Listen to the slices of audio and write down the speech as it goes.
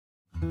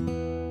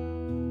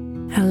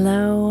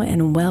Hello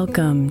and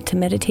welcome to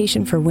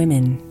Meditation for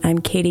Women. I'm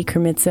Katie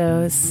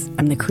Kermitzos.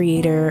 I'm the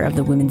creator of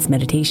the Women's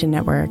Meditation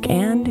Network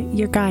and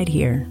your guide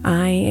here.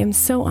 I am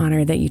so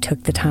honored that you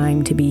took the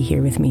time to be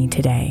here with me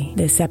today.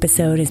 This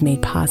episode is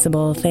made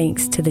possible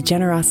thanks to the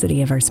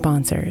generosity of our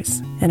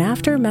sponsors. And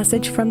after a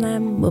message from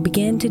them, we'll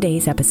begin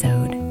today's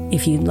episode.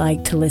 If you'd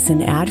like to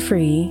listen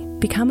ad-free,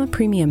 become a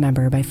premium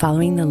member by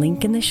following the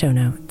link in the show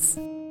notes.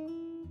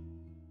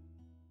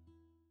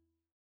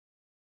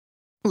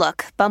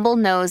 Look, Bumble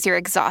knows you're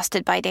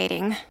exhausted by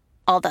dating.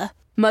 All the,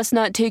 must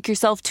not take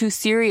yourself too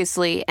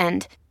seriously,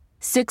 and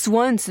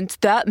 6'1" since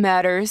that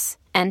matters,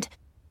 and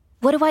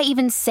what do I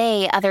even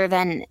say other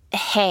than,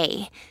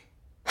 hey?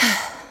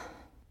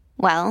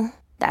 Well,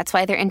 that's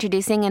why they're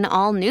introducing an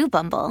all-new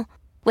Bumble,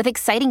 with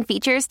exciting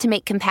features to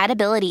make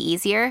compatibility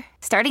easier,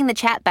 starting the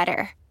chat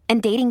better,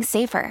 and dating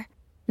safer.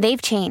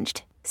 They've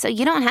changed, so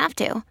you don't have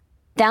to.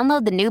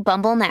 Download the new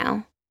Bumble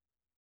now.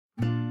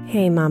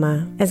 Hey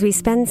Mama, as we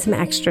spend some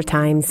extra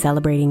time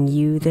celebrating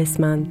you this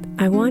month,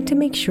 I want to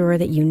make sure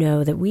that you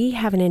know that we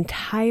have an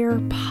entire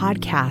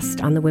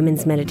podcast on the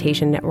Women's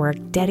Meditation Network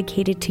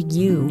dedicated to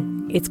you.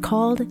 It's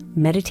called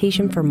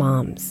Meditation for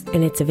Moms,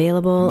 and it's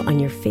available on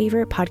your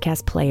favorite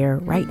podcast player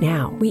right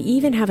now. We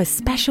even have a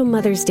special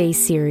Mother's Day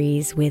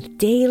series with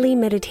daily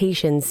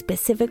meditations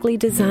specifically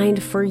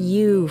designed for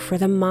you, for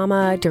the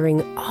mama,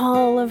 during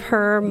all of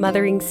her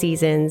mothering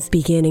seasons,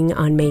 beginning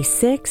on May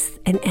 6th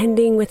and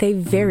ending with a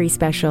very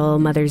special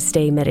Mother's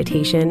Day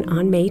meditation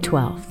on May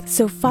 12th.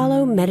 So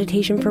follow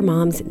Meditation for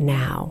Moms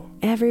now,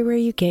 everywhere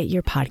you get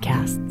your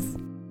podcasts.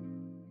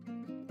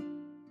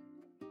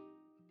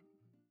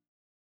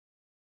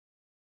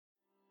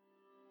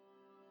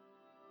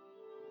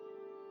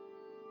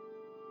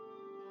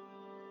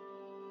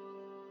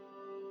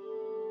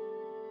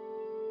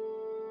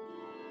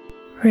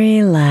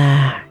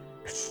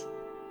 Relax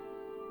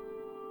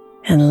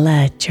and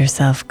let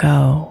yourself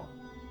go.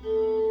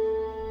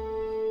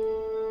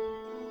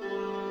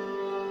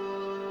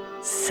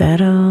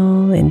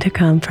 Settle into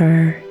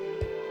comfort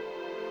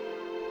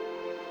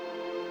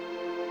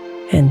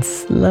and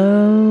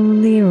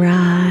slowly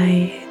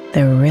ride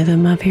the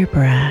rhythm of your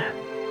breath.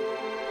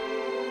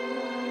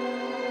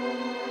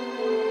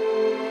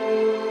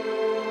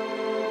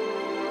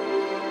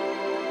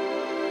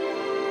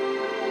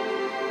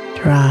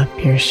 Drop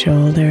your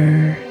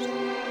shoulders.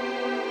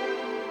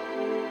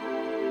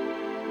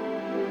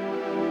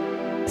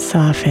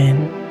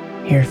 Soften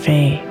your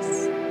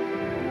face.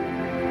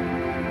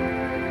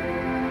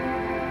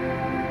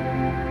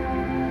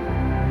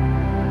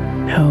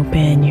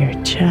 Open your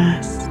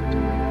chest.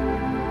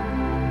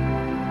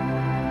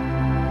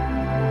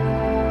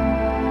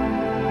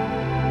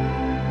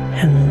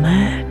 And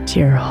let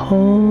your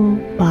whole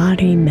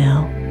body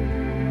melt.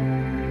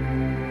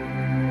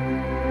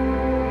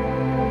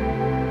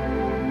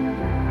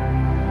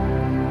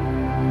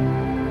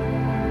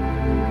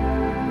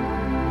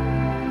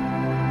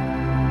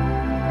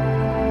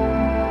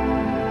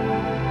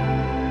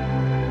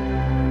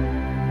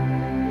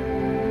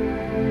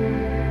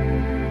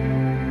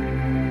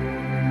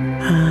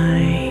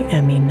 I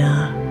am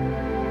enough,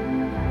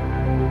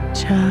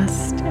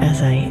 just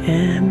as I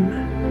am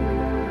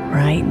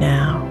right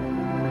now.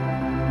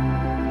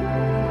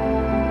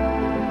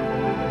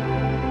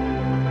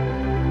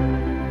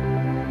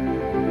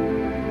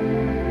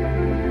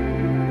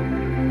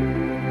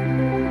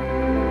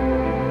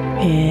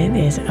 It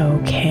is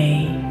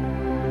okay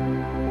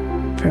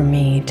for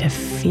me to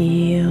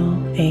feel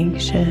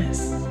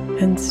anxious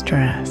and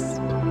stressed.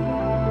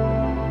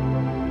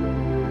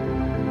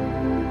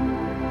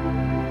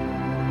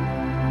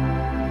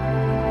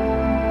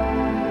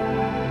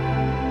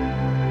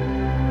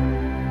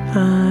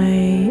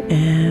 I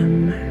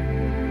am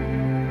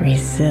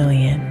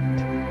resilient.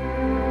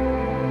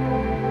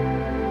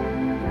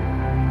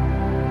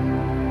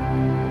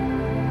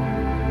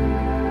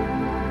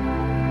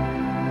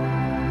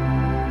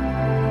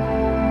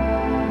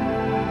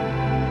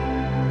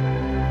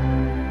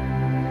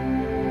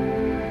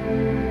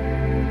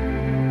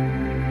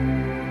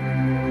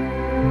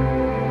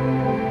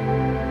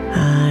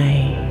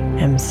 I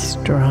am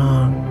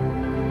strong.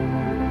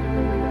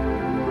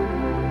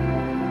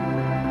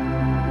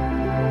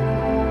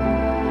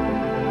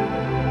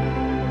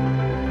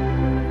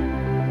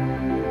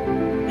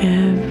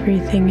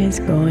 Everything is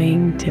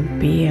going to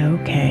be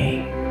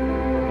okay.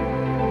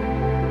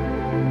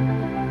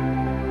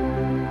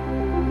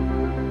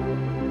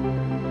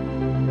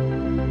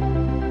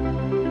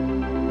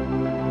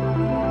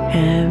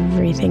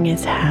 Everything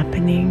is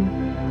happening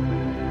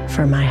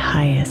for my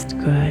highest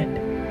good.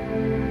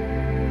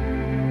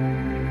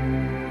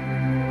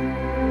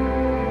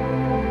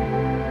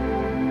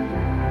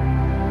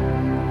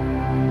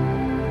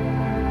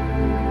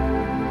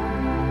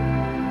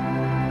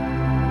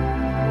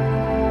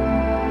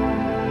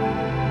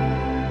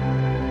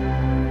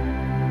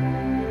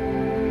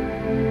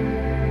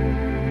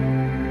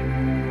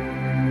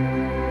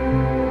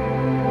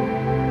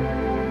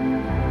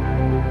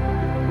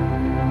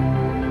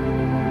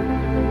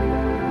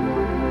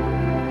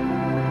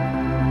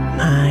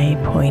 I My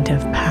point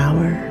of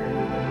power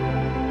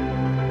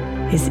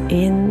is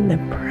in the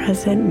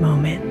present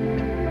moment.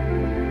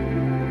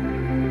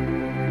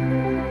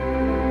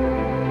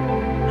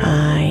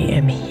 I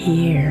am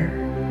here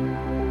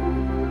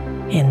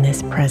in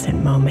this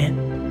present moment.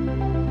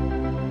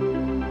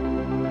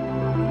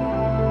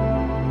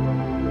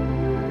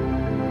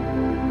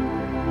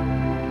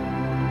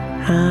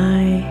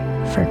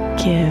 I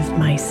forgive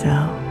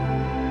myself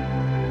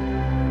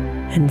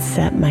and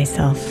set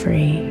myself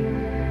free.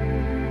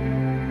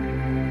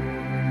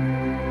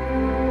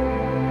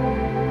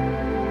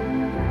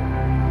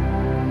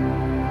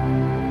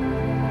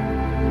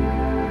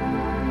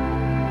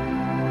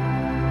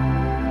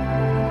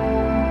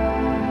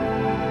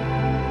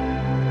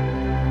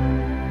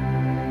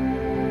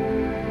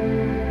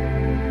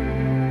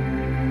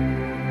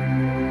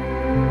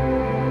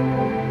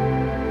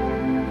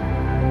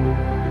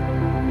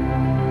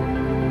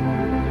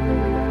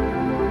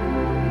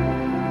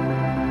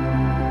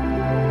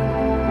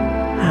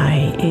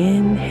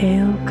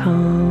 Inhale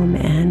calm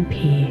and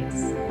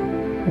peace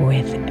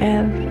with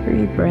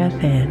every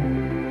breath in.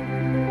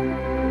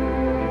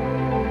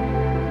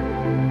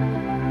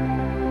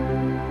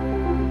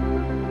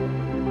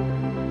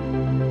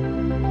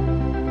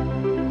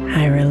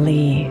 I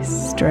release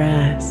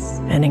stress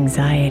and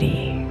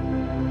anxiety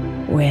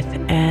with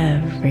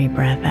every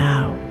breath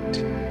out.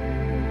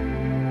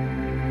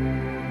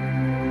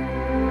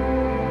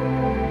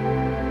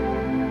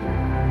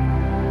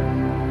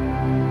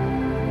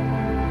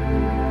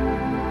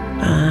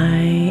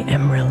 I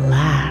am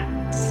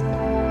relaxed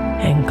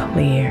and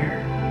clear.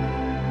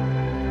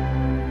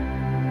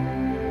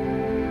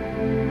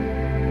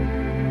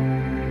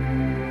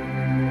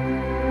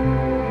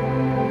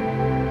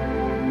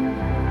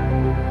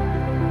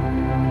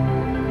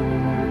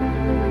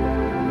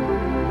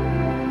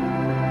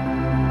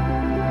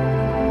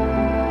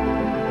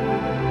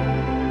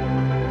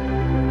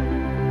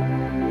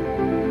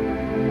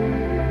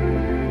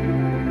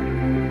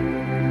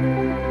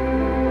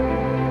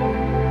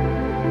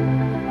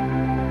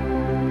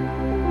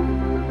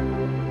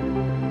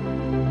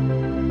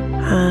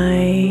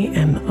 I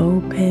am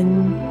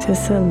open to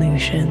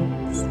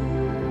solutions.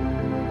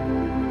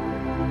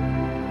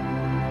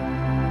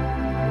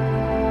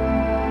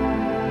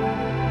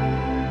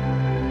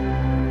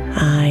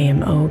 I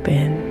am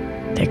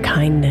open to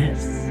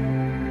kindness.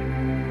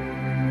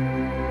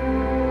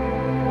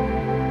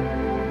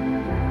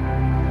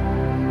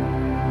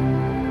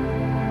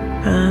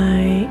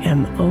 I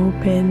am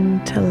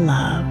open to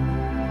love.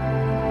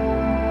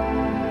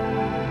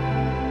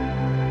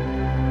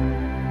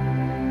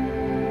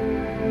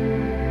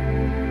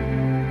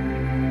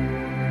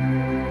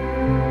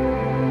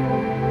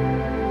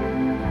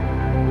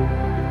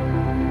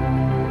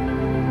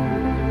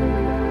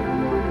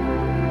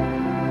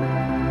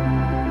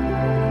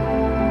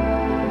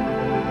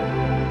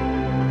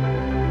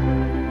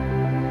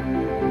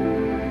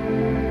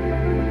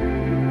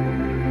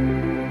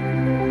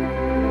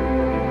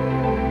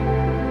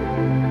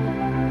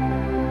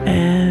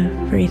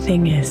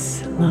 Everything is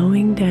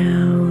slowing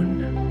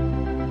down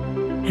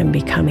and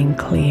becoming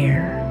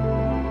clear.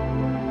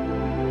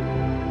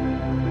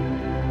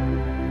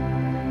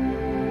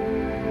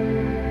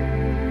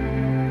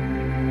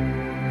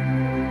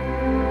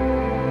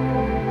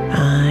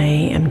 I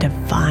am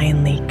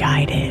divinely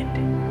guided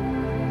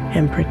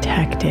and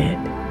protected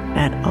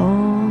at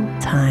all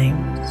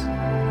times.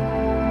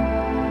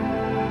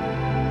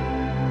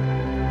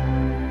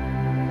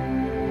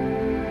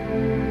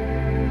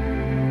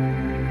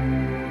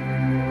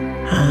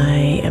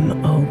 I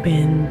am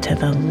open to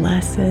the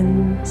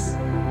lessons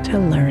to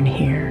learn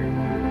here.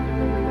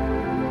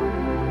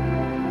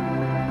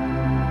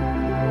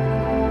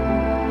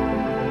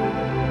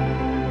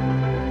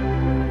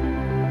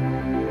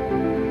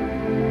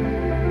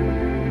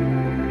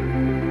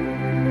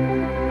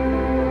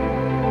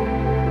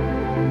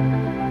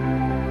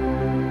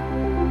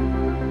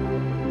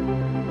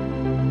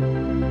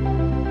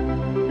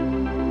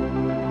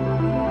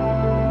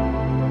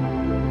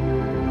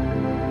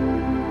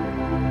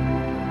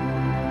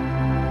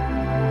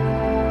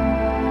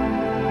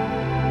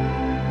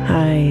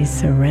 I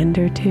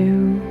surrender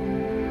to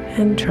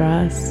and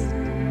trust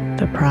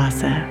the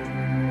process.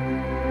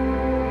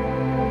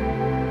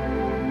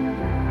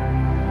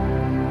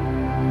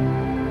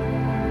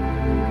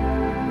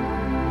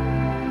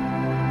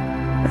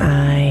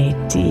 I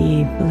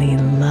deeply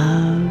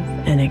love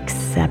and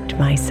accept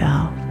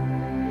myself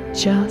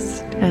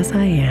just as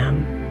I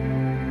am.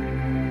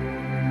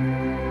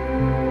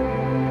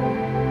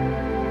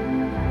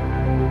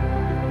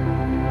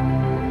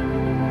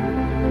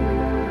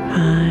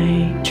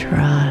 I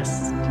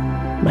trust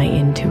my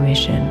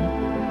intuition.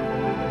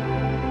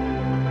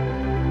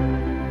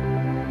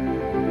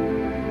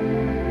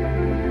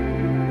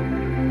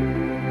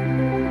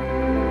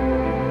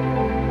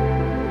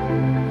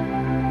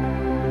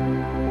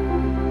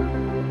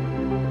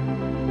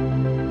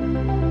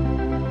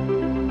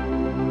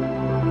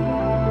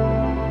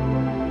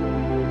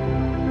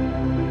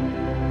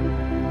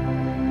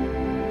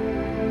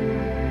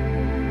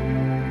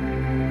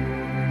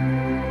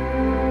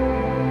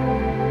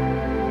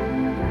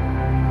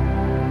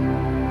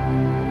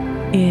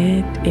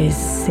 It is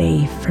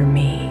safe for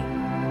me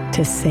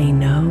to say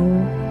no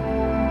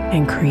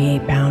and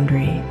create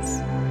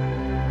boundaries.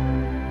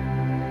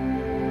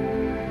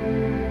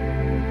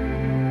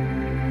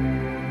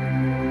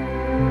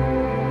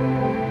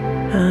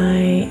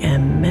 I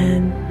am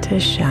meant to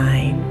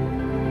shine.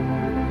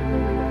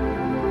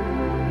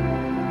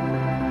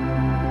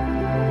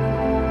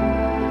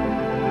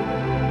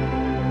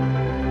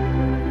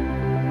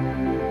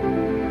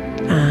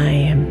 I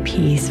am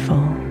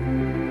peaceful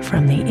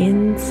from the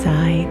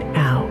inside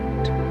out.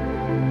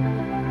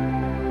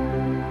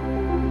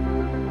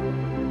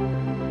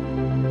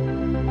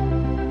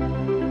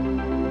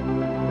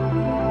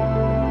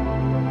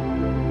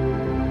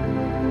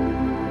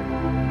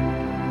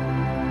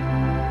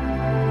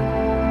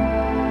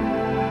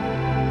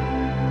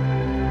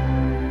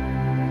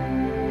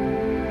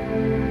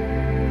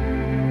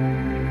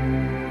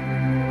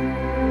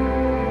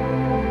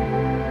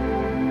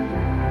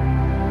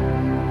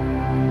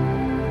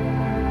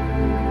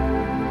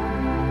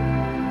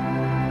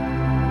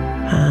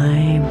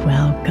 I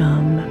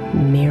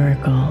welcome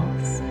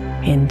miracles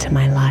into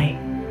my life.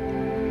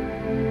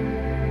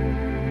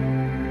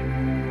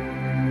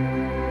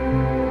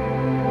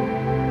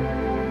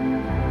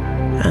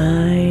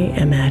 I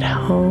am at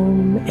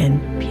home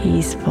and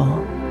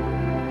peaceful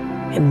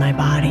in my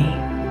body.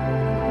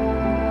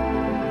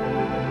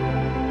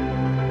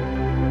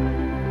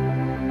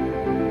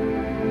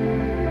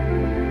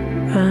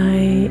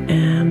 I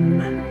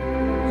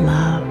am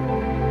love.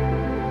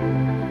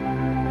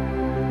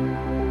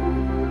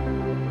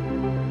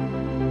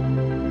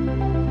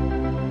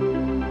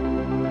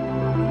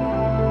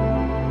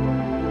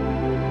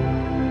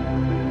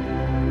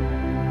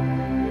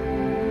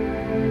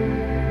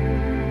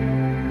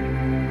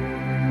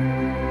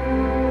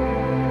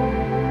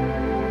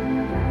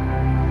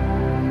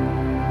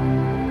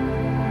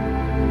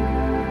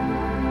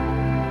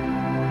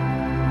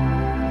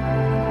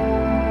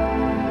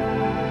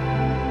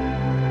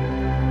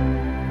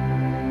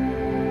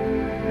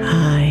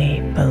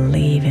 I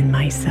believe in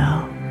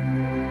myself.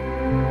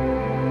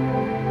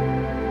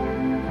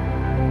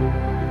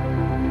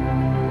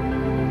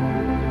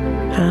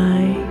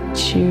 I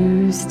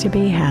choose to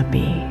be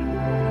happy.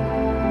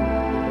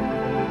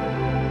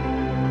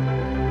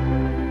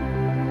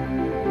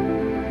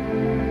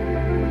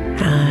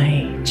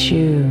 I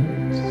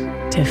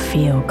choose to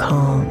feel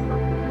calm.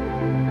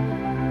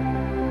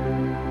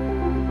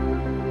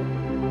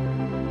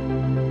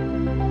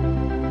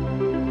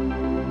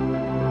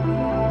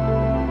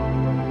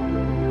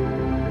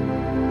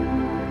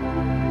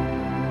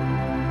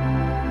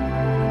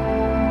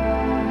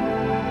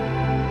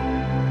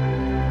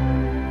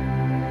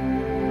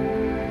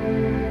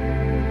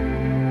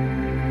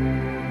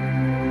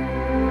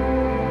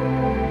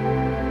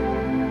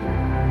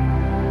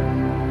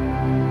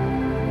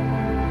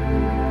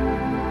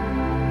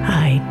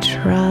 I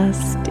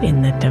trust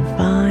in the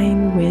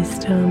divine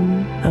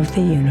wisdom of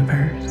the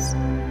universe.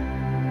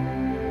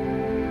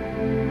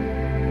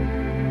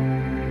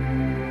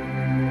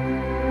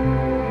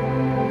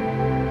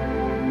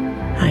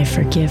 I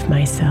forgive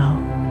myself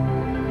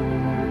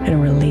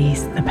and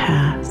release the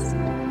past.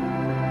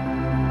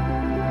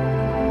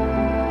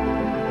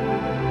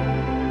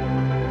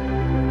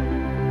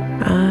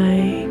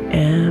 I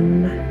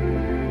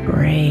am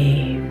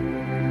brave.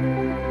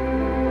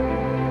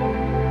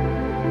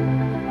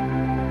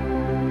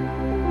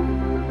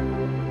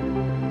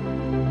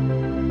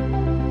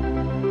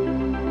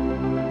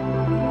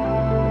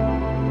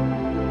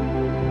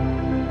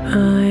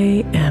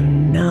 I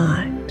am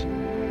not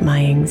my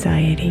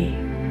anxiety.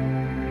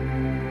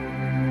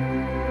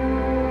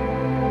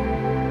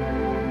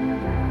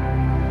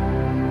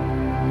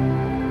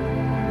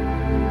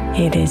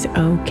 It is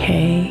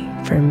okay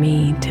for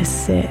me to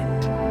sit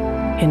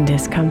in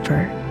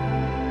discomfort.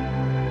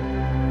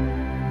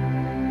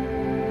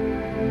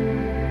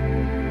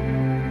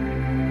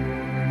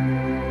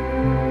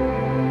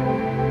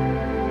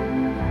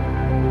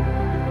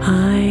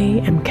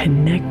 I am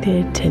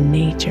connected to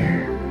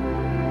nature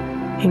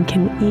and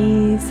can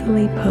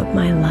easily put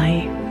my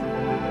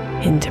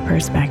life into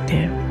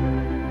perspective.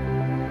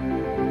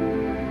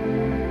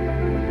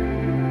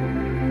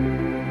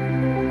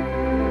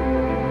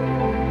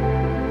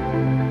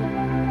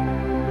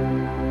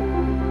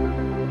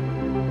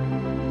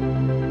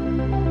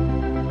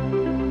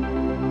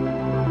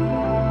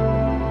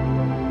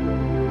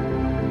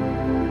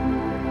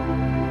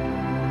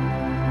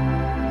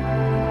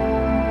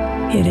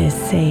 It is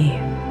safe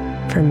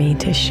for me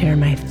to share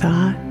my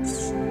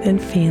thoughts and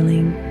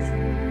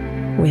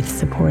feelings with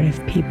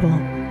supportive people.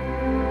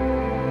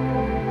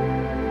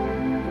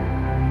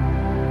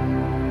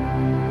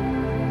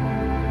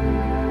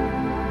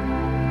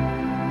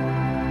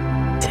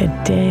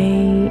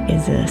 Today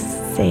is a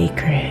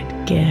sacred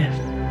gift.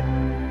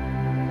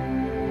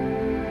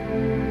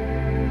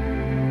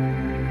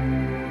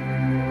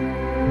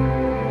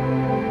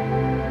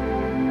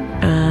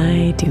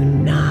 I do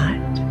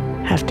not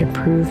have to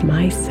prove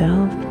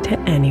myself to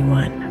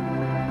anyone.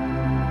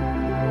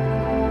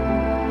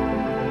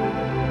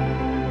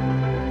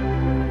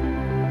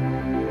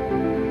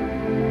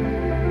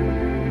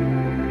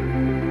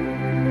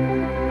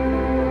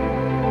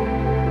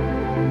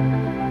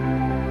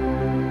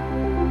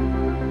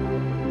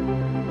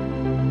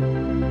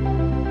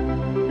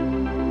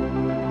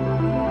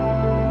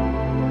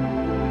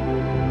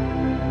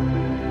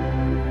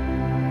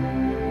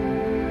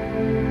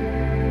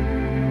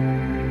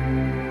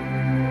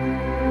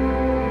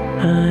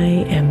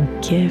 I am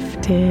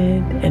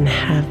gifted and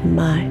have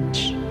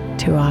much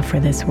to offer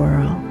this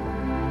world.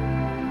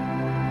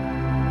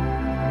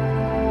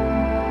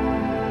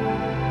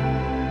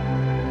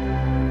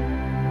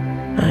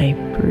 I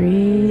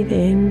breathe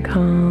in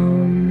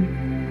calm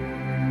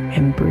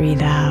and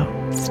breathe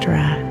out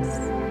stress.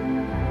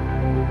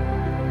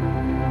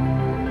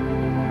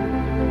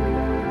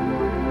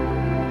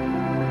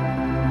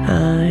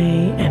 I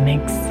am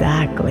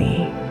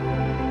exactly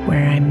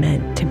where I'm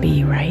meant to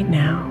be right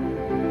now.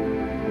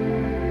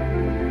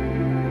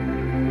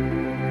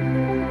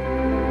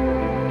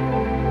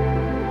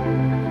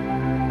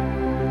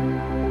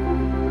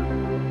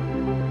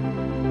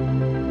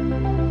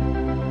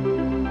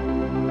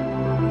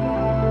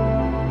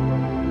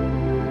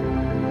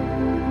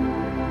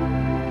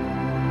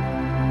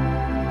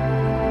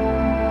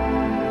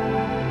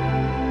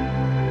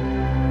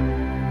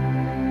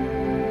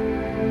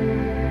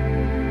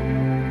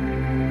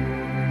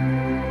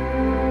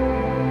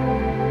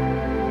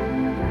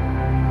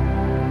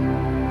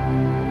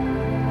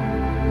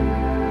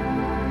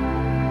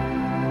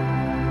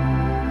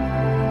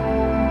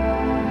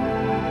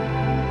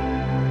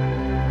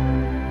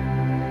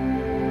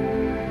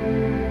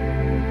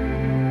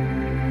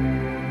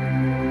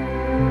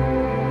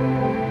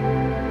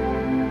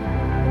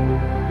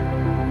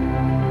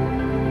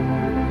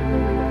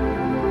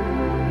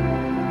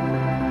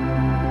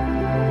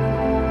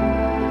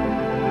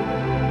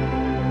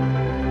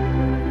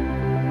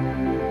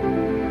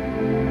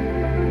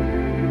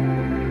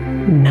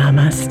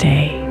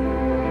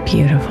 Namaste,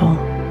 beautiful.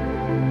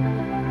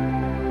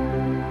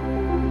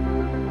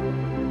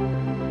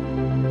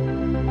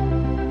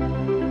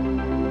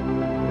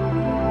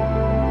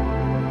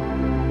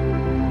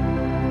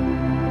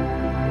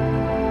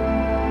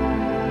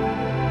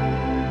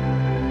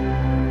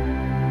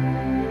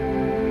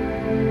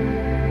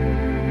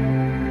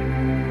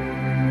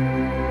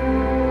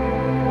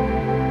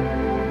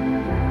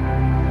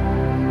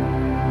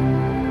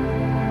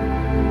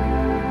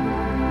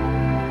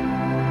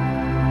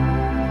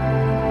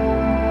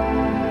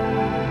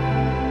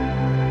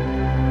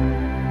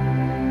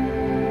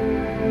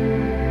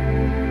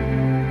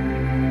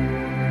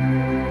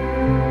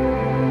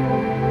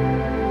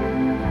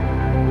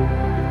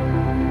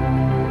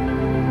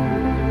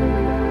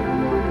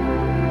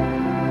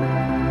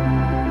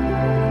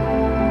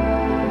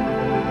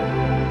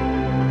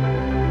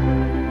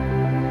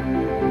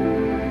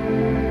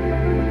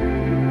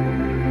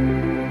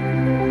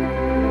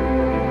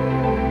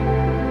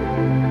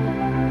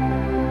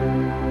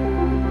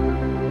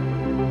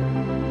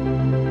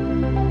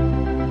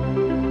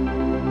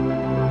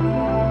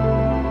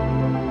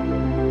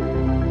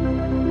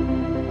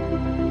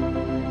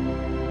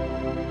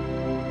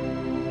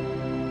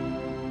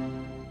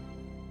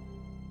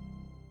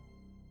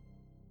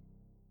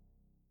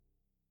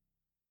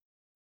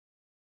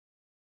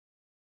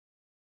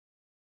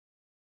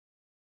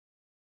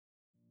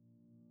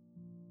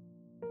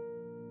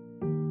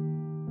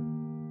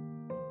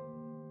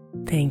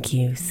 Thank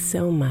you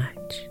so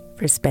much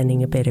for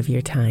spending a bit of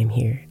your time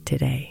here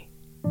today.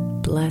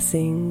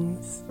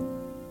 Blessings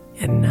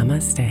and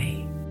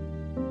namaste.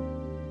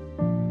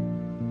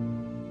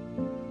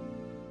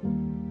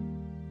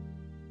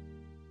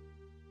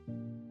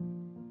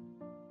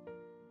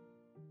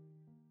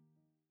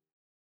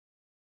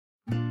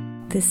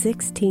 The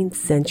 16th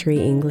century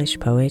English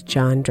poet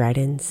John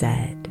Dryden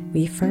said,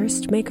 "We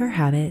first make our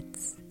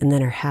habits, and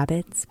then our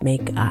habits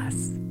make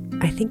us."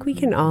 I think we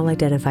can all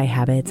identify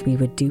habits we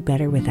would do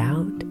better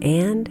without,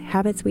 and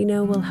habits we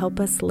know will help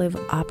us live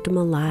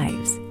optimal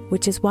lives,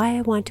 which is why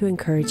I want to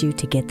encourage you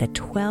to get the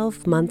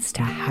 12 Months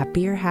to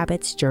Happier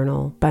Habits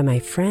journal by my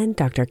friend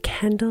Dr.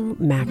 Kendall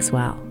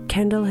Maxwell.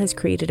 Kendall has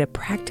created a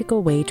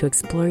practical way to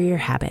explore your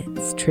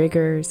habits,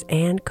 triggers,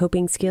 and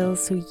coping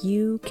skills so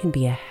you can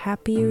be a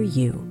happier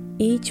you.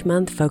 Each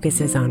month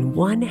focuses on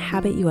one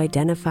habit you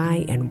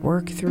identify and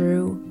work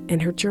through,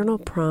 and her journal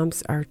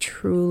prompts are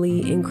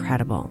truly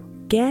incredible.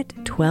 Get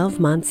 12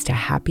 Months to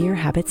Happier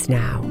Habits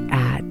now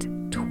at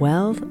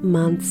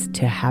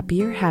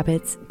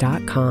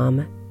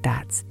 12monthstohappierhabits.com.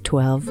 That's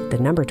 12, the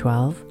number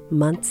 12,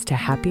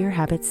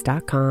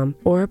 monthstohappierhabits.com,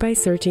 or by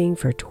searching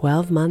for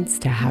 12 Months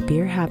to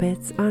Happier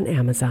Habits on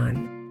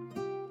Amazon.